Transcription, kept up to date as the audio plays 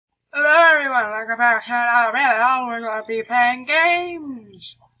everyone, welcome back to our video. We're going to be playing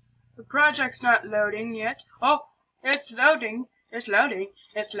games. The project's not loading yet. Oh, it's loading. It's loading.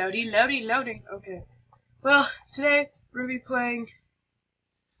 It's loading. Okay. Well, today we're going to be playing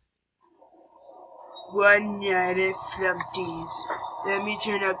One Night at Flumpty's. Let me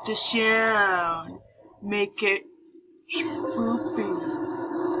turn up the sound. Make it spoopy.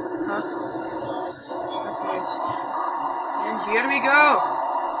 Huh? Okay. And here we go.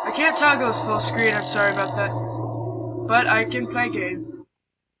 I can't toggle full screen, I'm sorry about that. But I can play game.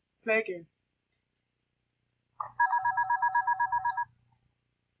 Play game.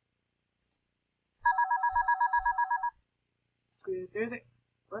 Good, there they...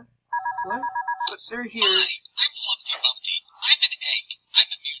 What? What? But they're here. Hi, I'm Flumpty Bumpty. I'm an egg. I'm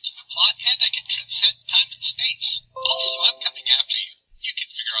immune to the plot, and I can transcend time and space. Also, I'm coming after you. You can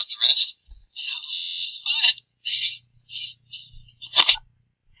figure out the rest.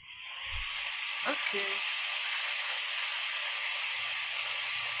 Okay.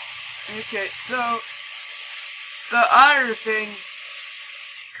 Okay, so the otter thing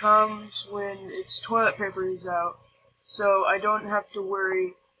comes when its toilet paper is out, so I don't have to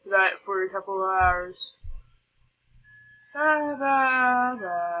worry that for a couple of hours. Da, da,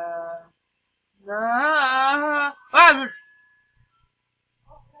 da, da. Ah!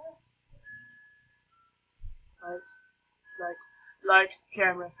 Light,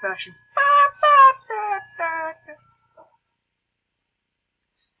 camera, fashion.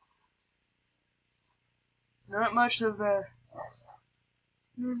 Not much of a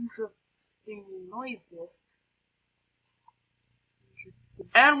interesting noise there.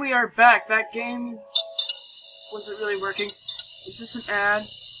 And we are back. That game wasn't really working. Is this an ad?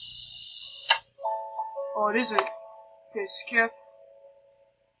 Oh, it isn't. Okay, skip.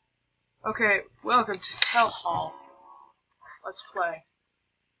 Okay, welcome to Hell Hall. Let's play.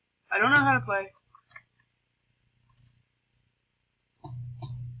 I don't know how to play.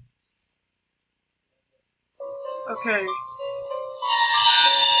 Okay.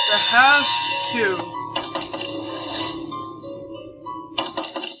 The house 2.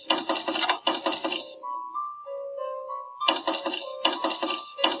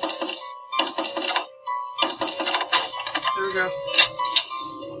 There we go.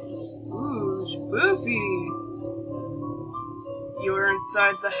 Ooh, spoopy. You are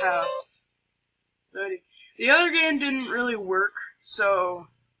inside the house. The other game didn't really work, so...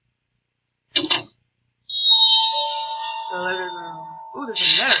 The letter room. Ooh, there's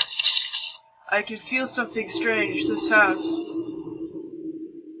a letter. I can feel something strange. This house.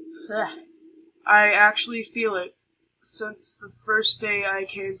 Ugh. I actually feel it since the first day I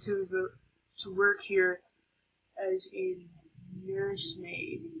came to work here as a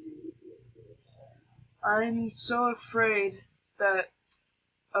nursemaid. I'm so afraid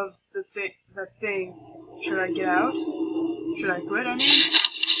of that thing. Should I get out? Should I quit? I mean,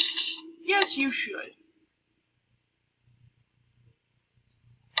 yes, you should.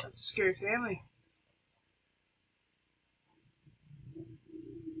 That's a scary family.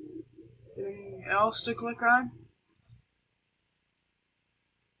 Is there anything else to click on?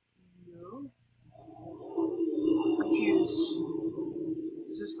 No. Confused.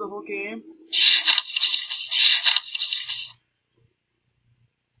 Is this the whole game?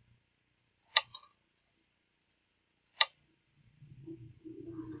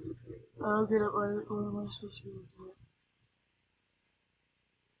 I'll get it. What am I supposed to do with it?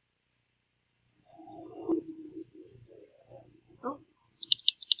 Oh.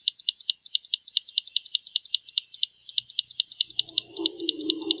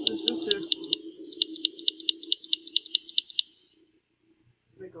 What does this do?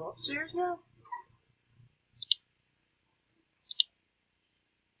 Can I go upstairs now?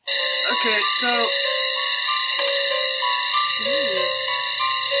 Okay, so... Ooh.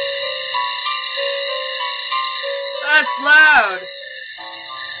 That's loud!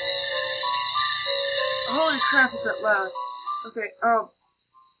 Holy crap, is that loud? Okay,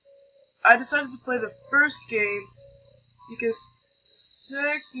 I decided to play the first game because the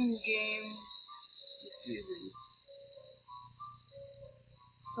second game is confusing.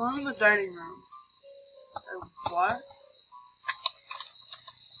 So I'm in the dining room. What?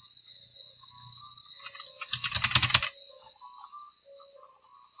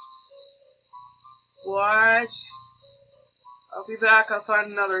 What? I'll be back, I'll find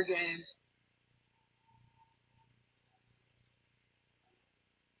another game.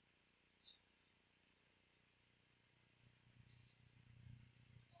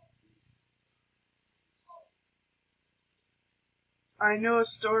 I know a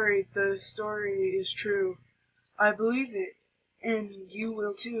story. The story is true. I believe it, and you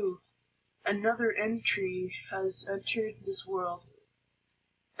will too. Another entry has entered this world.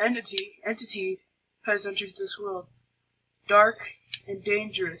 Entity has entered this world. Dark and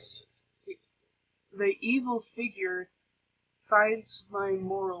dangerous. The evil figure finds my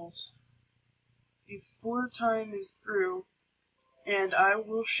morals before time is through, and I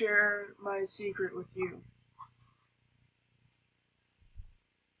will share my secret with you.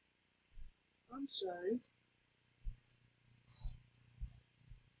 I'm sorry.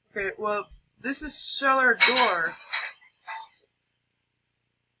 Okay, well, this is cellar door.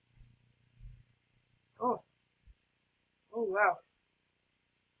 Oh. Oh, wow.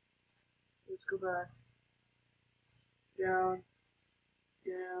 Let's go back. Down.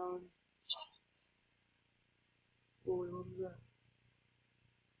 Down. Oh, wait, what was that?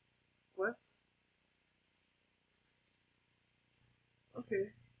 What?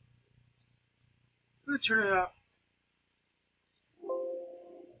 Okay. I'm gonna turn it up.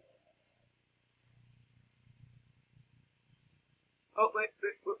 Oh, wait,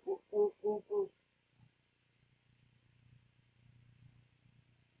 whoa.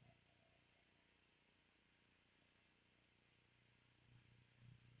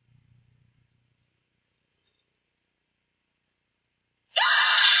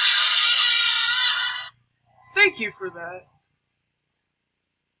 Thank you for that.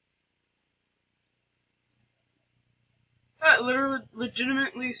 That literally,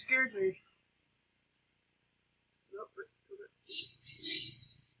 legitimately scared me. Nope,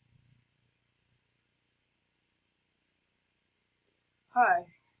 Hi.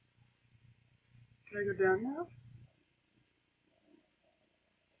 Can I go down now?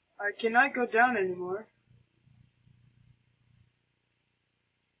 I cannot go down anymore.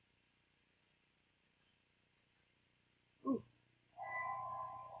 Ooh.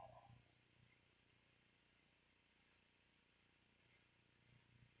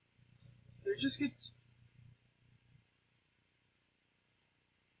 It just gets...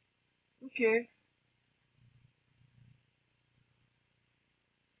 Okay.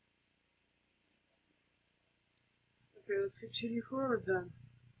 Okay, let's continue forward then.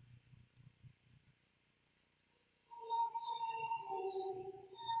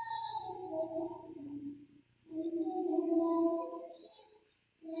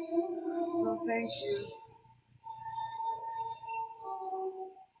 No, thank you.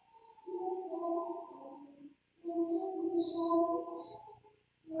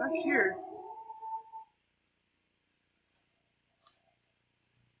 Back here.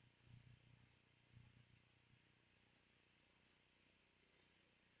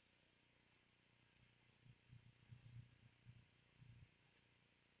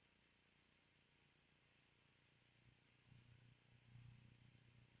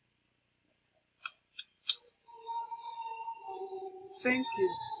 Thank you.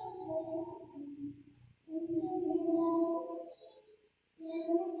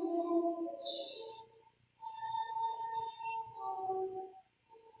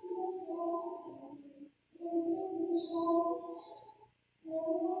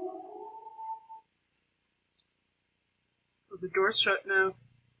 Oh, the door's shut now.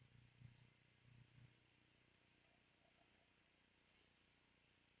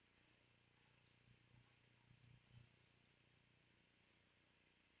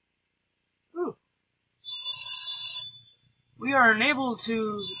 Ooh. We are unable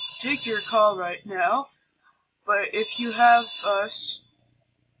to take your call right now, but if you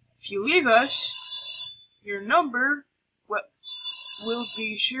leave us your number, will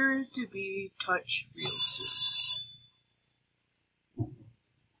be sure to be touched real soon.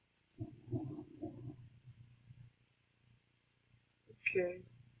 Okay.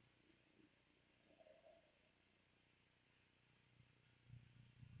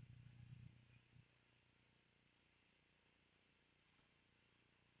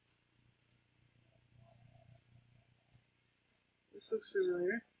 This looks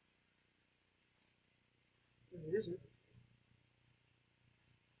familiar. It isn't.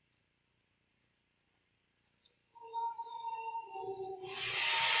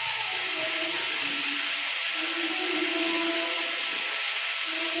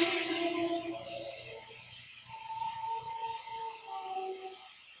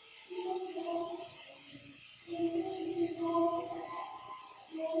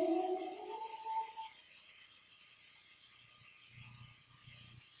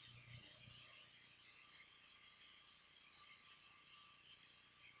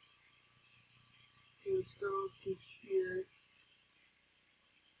 Let's go to here.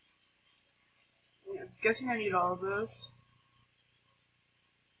 Yeah, I'm guessing I need all of those.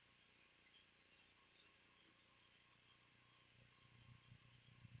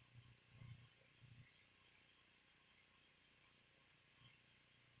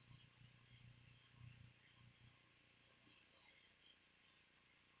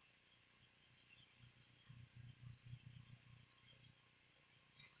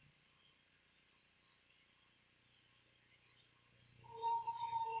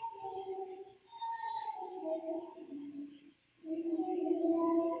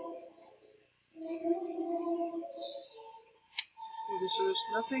 so there's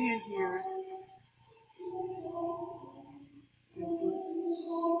nothing in here.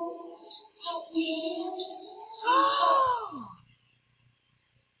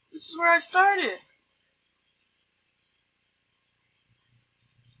 This is where I started.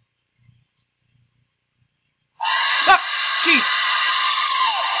 Ah, jeez.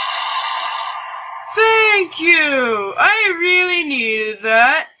 Thank you. I really needed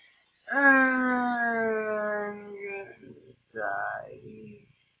that. I'm gonna die.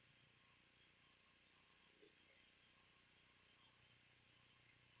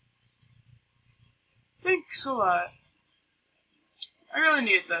 Thanks a lot. I really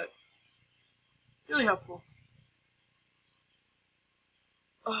needed that. Really helpful.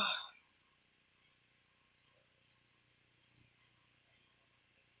 Ugh.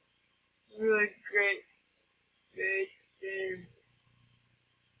 Really great game.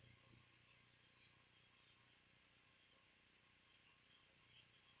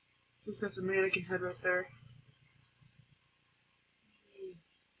 Look, that's a mannequin head right there.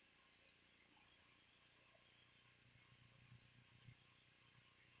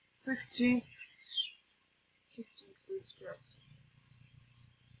 16th bootstraps.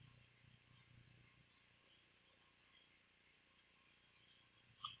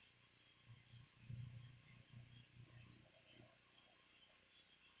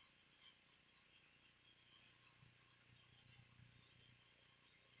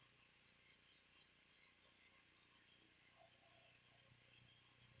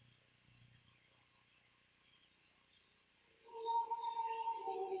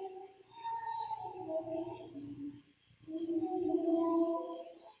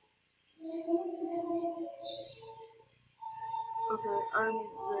 Okay, I'm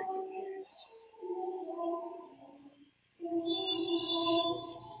very confused.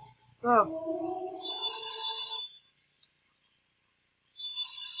 Oh.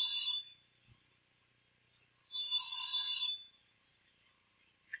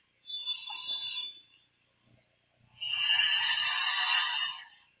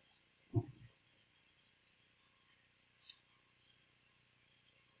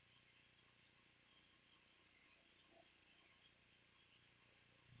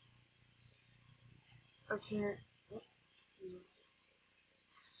 I can't.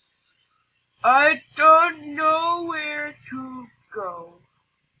 I don't know where to go.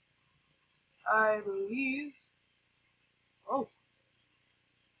 I believe. Oh.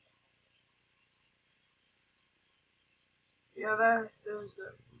 Yeah, there was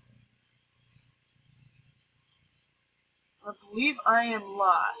that. I believe I am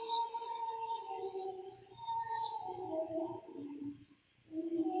lost.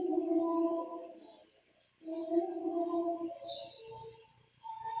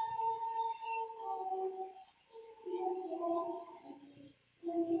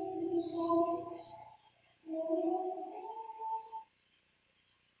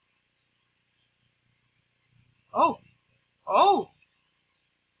 Oh. Oh.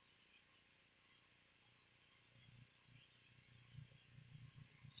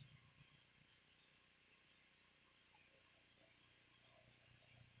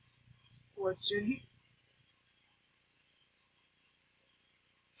 What's in here?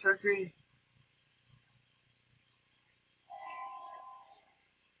 Turn green.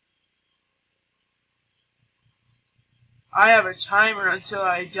 I have a timer until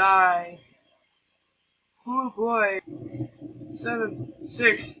I die. Oh boy. 7,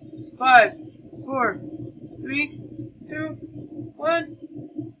 6, 5, 4, 3, 2, 1.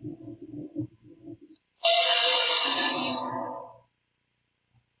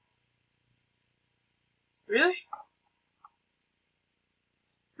 Really?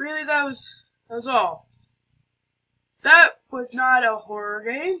 Really, that was all. That was not a horror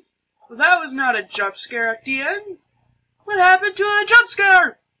game. Well, that was not a jump scare at the end. What happened to a jump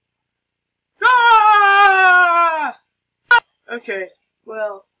scare? Ah! Okay,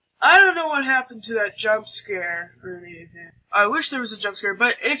 well, I don't know what happened to that jump scare or anything. I wish there was a jump scare,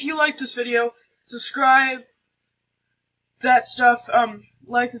 but if you like this video, subscribe, that stuff,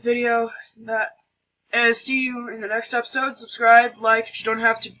 like the video, and see you in the next episode. Subscribe, like, if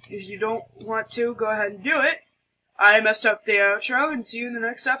you don't want to, go ahead and do it. I messed up the outro, and see you in the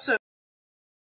next episode.